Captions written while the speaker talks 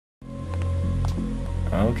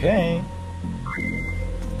Okay.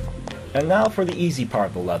 And now for the easy part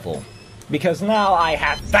of the level. Because now I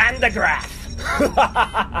have Vandegraaff!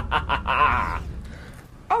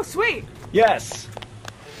 Oh, sweet! Yes!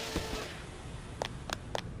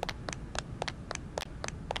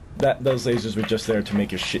 Those lasers were just there to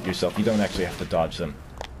make you shit yourself. You don't actually have to dodge them.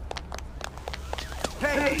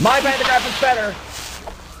 Hey. My Vandegraaff is better!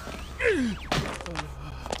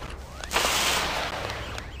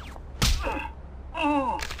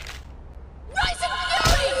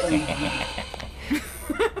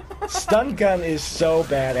 Stun gun is so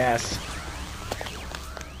badass.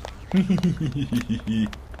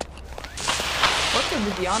 What could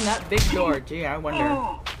be beyond that big door? Gee, I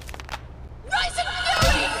wonder.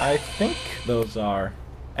 I think those are.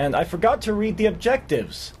 And I forgot to read the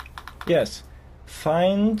objectives. Yes.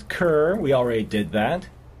 Find Kerr, we already did that.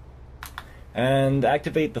 And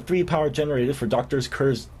activate the 3 power generators for Dr.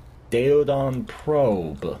 Kerr's Deodon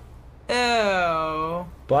probe. Ew.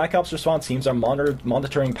 Black Ops response teams are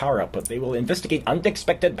monitoring power output. They will investigate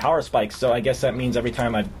unexpected power spikes, so I guess that means every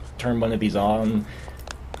time I turn one of these on,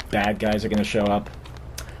 bad guys are going to show up.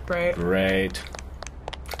 Great. Great.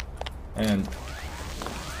 And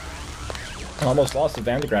I almost lost the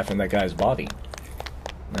Vandegraaff in that guy's body.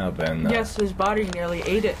 Now then... Yes, his body nearly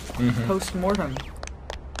ate it. Post-mortem.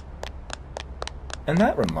 And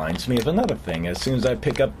that reminds me of another thing. As soon as I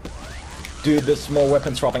pick up... do the small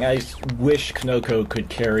weapon swapping, I wish Knoko could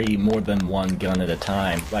carry more than one gun at a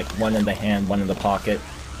time. Like, one in the hand, one in the pocket,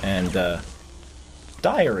 and,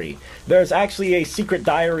 diary. There's actually a secret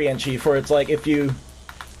diary entry for it's like, if you...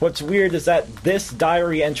 What's weird is that this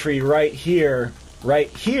diary entry right here,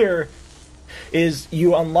 is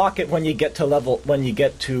you unlock it when you get to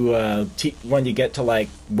like,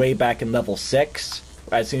 way back in level 6,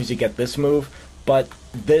 as soon as you get this move, but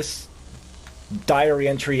this diary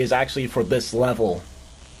entry is actually for this level,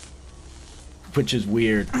 which is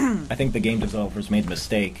weird. I think the game developers made a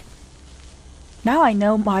mistake. Now I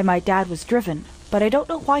know why my dad was driven, but I don't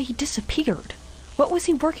know why he disappeared. What was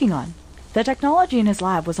he working on? The technology in his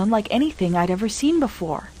lab was unlike anything I'd ever seen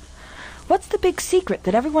before. What's the big secret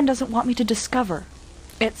that everyone doesn't want me to discover?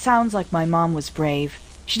 It sounds like my mom was brave.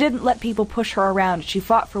 She didn't let people push her around. She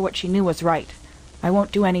fought for what she knew was right. I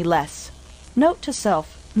won't do any less. Note to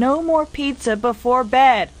self. No more pizza before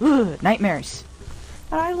bed. Ugh, nightmares.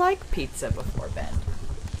 But I like pizza before bed.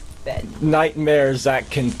 Nightmares that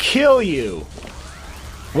can kill you.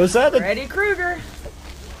 Was that a... Freddy Krueger.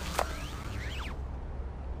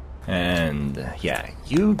 And, yeah,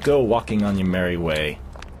 you go walking on your merry way.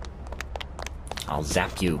 I'll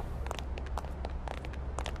zap you.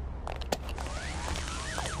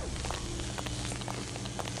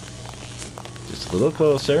 Just a little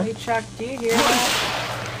closer. Hey Chuck, do you hear that?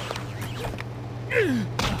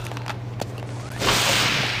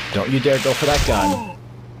 Don't you dare go for that gun.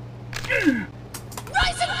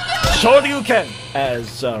 Shoryuken!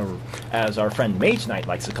 As our friend Mage Knight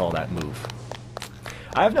likes to call that move.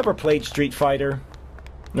 I've never played Street Fighter,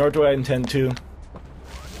 nor do I intend to.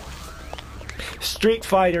 Street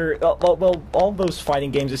Fighter, well, all those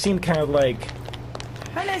fighting games, it seemed kind of like...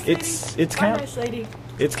 Hi, nice it's kind of... nice lady.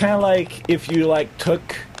 It's kind of like if you, like,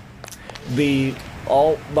 took the...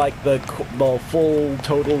 the full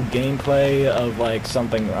total gameplay of, like,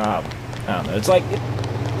 something... I don't know, it's like...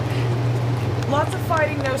 Lots of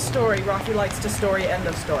fighting, no story. Rocky likes to story, end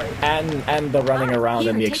of story. And the running around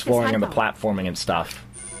here, and the take this exploring and the headphone. platforming and stuff.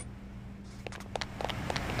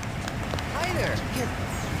 Hi there. Here,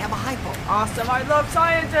 have a hypo. Awesome, I love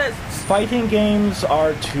scientists! Fighting games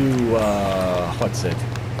are to, what's it?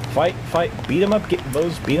 Beat 'em up,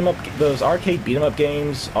 those arcade beat 'em up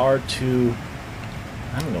games are to...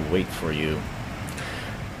 I'm gonna wait for you.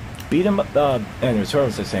 Beat 'em up, anyways, what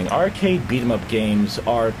was I saying? Arcade beat 'em up games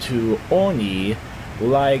are to Omni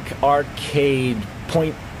like arcade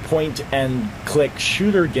point and click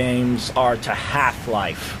shooter games are to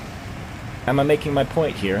Half-Life. Am I making my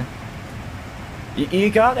point here? You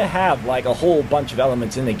gotta have, like, a whole bunch of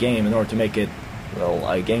elements in the game in order to make it, well,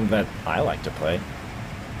 a game that I like to play.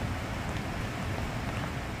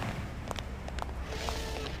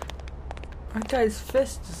 That guy's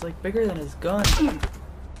fist is, like, bigger than his gun.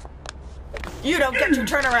 You don't get to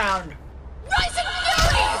turn around!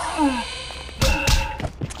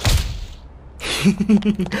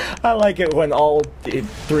 I like it when all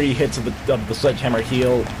 3 hits of the sledgehammer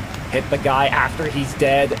heel hit the guy after he's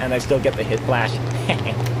dead, and I still get the hit flash.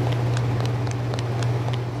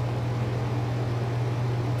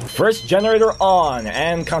 First generator on,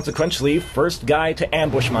 and consequentially, first guy to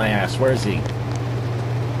ambush my ass. Where is he?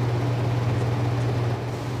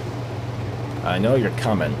 I know you're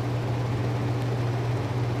coming.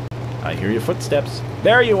 I hear your footsteps.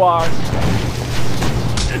 There you are.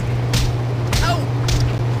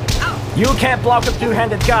 Ow! You can't block a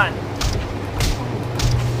two-handed gun.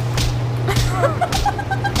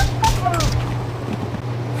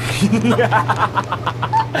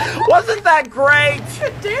 Wasn't that great?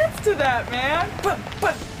 Dance to that, man.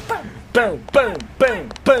 Boom, boom, boom,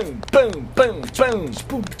 boom, boom, boom, boom.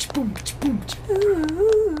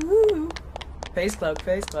 Face cloak,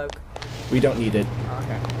 face cloak. We don't need it.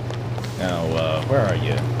 Okay. Now, where are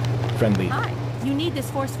you? Friendly. Hi. You need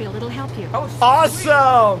this force field. It'll help you. Oh, sweet.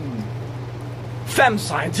 Awesome! Fem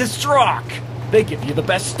scientists rock! They give you the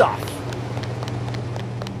best stuff.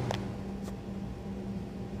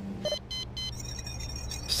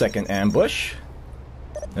 Second ambush.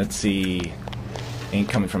 Let's see. Ain't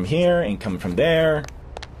coming from here, ain't coming from there.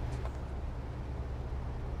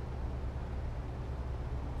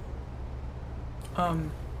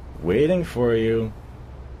 Waiting for you.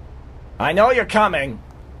 I know you're coming!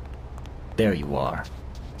 There you are.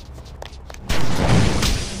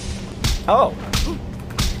 Oh!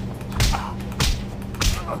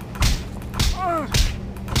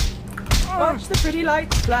 Watch the pretty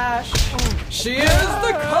lights flash. She is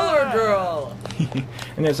the color girl.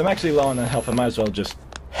 And as I'm actually low on health, I might as well just...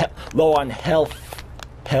 low on health.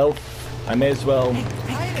 I may as well...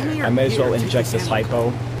 I may as well inject this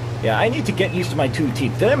hypo. Yeah, I need to get used to my 2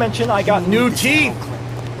 teeth. Did I mention I got new teeth?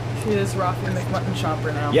 She is Rafi McMutton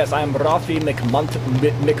Chomper now. Yes, I'm Rafi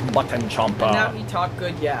McMutton Chomper. And now he talk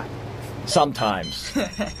good, yeah. Sometimes.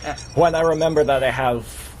 When I remember that I have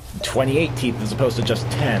 28 teeth as opposed to just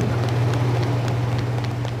 10.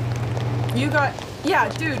 You got, yeah,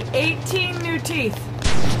 dude, 18 new teeth.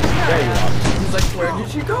 There you are. He's like, where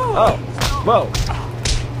did you go? Oh, whoa.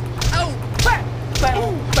 Oh, bam,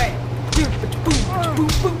 bam, bam. Boom, boom, boom,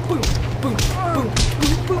 boom, boom, boom, boom,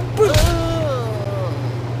 boom, boom, boom.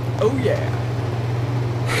 Oh yeah.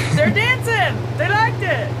 They're dancing. They liked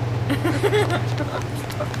it.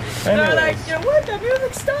 They're like, what? The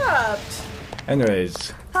music stopped.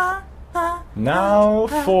 Anyways. Now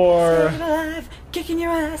for kicking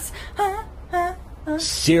your ass.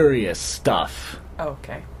 serious stuff.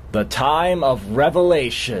 Okay. The time of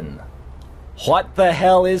revelation. What the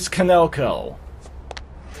hell is Kanoko?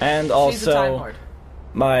 And She's a Time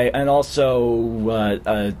also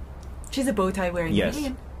Lord. She's a bow tie wearing yes.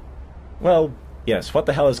 alien. Well, yes, what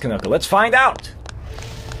the hell is Kanoko? Let's find out!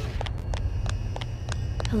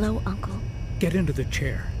 Hello, Uncle. Get into the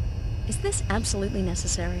chair. Is this absolutely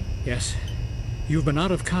necessary? Yes. You've been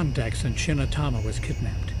out of contact since Shinatama was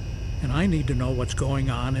kidnapped, and I need to know what's going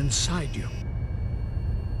on inside you.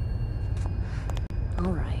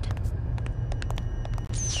 All right.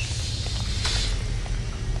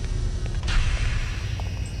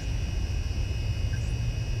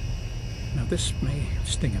 Now this may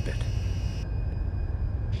sting a bit.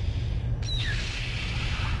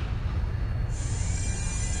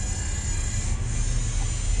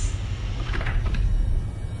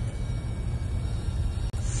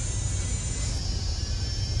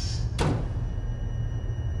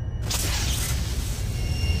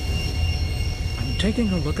 Taking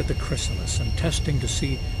a look at the chrysalis and testing to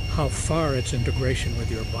see how far its integration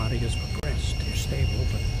with your body has progressed. You're stable,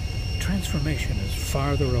 but transformation is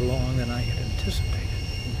farther along than I had anticipated.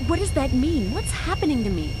 What does that mean? What's happening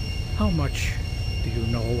to me? How much do you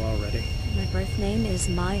know already? My birth name is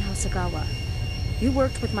Mai Hasagawa. You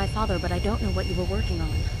worked with my father, but I don't know what you were working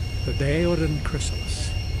on. The Daodan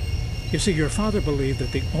chrysalis. You see, your father believed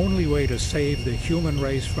that the only way to save the human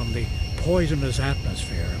race from the poisonous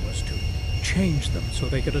atmosphere was to change them so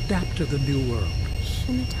they could adapt to the new world.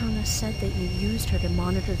 Shinatama said that you used her to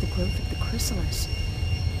monitor the growth of the chrysalis.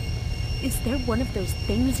 Is there one of those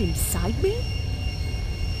things inside me?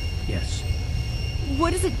 Yes.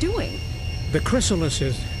 What is it doing? The chrysalis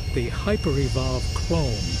is the hyper-evolved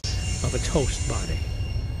clone of its host body.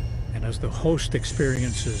 And as the host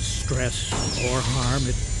experiences stress or harm,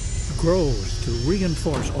 it grows to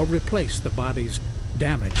reinforce or replace the body's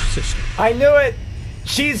damaged system. I knew it!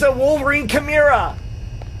 She's a Wolverine Chimera!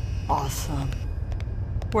 Awesome.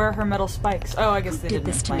 Where are her metal spikes? Oh, I guess they Did didn't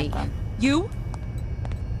this to me? implant them. You?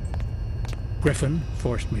 Griffin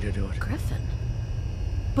forced me to do it. Griffin?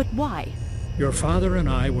 But why? Your father and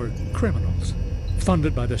I were criminals,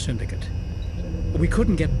 funded by the Syndicate. We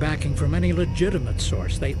couldn't get backing from any legitimate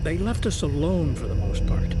source. They left us alone for the most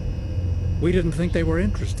part. We didn't think they were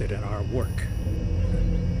interested in our work.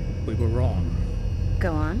 We were wrong.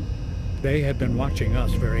 Go on. They had been watching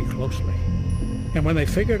us very closely. And when they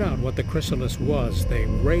figured out what the chrysalis was, they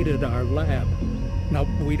raided our lab. Now,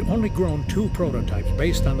 we'd only grown 2 prototypes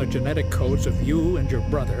based on the genetic codes of you and your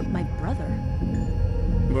brother. My brother?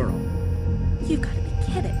 Guro. You gotta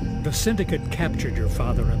be kidding. The Syndicate captured your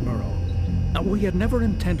father and Murrow. Now, we had never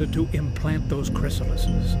intended to implant those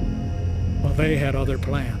chrysalises. Well, they had other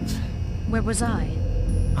plans. Where was I?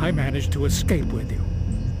 I managed to escape with you.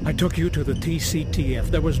 I took you to the TCTF.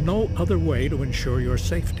 There was no other way to ensure your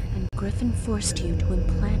safety. And Griffin forced you to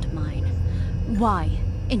implant mine. Why?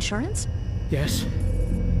 Insurance? Yes.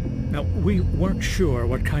 Now, we weren't sure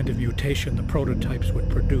what kind of mutation the prototypes would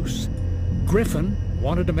produce. Griffin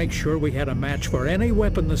wanted to make sure we had a match for any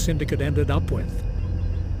weapon the Syndicate ended up with.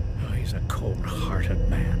 Oh, he's a cold-hearted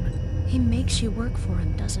man. He makes you work for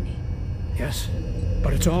him, doesn't he? Yes,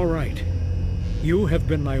 but it's all right. You have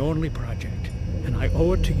been my only project, and I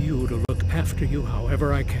owe it to you to look after you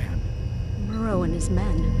however I can. Murrow and his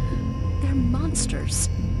men, they're monsters.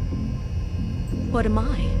 What am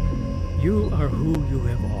I? You are who you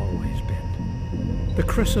have always been. The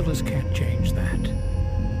chrysalis can't change that.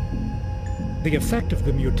 The effect of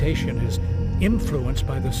the mutation is influenced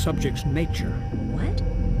by the subject's nature. What?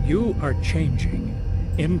 You are changing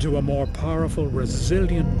into a more powerful,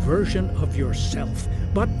 resilient version of yourself.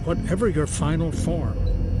 But whatever your final form,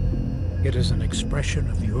 it is an expression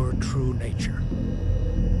of your true nature.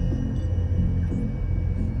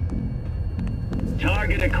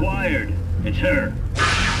 Target acquired. It's her.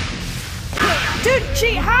 Dude,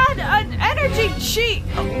 she had an energy.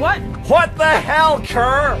 What? What the hell,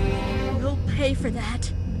 Kerr? You'll pay for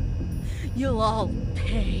that. You'll all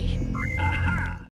pay.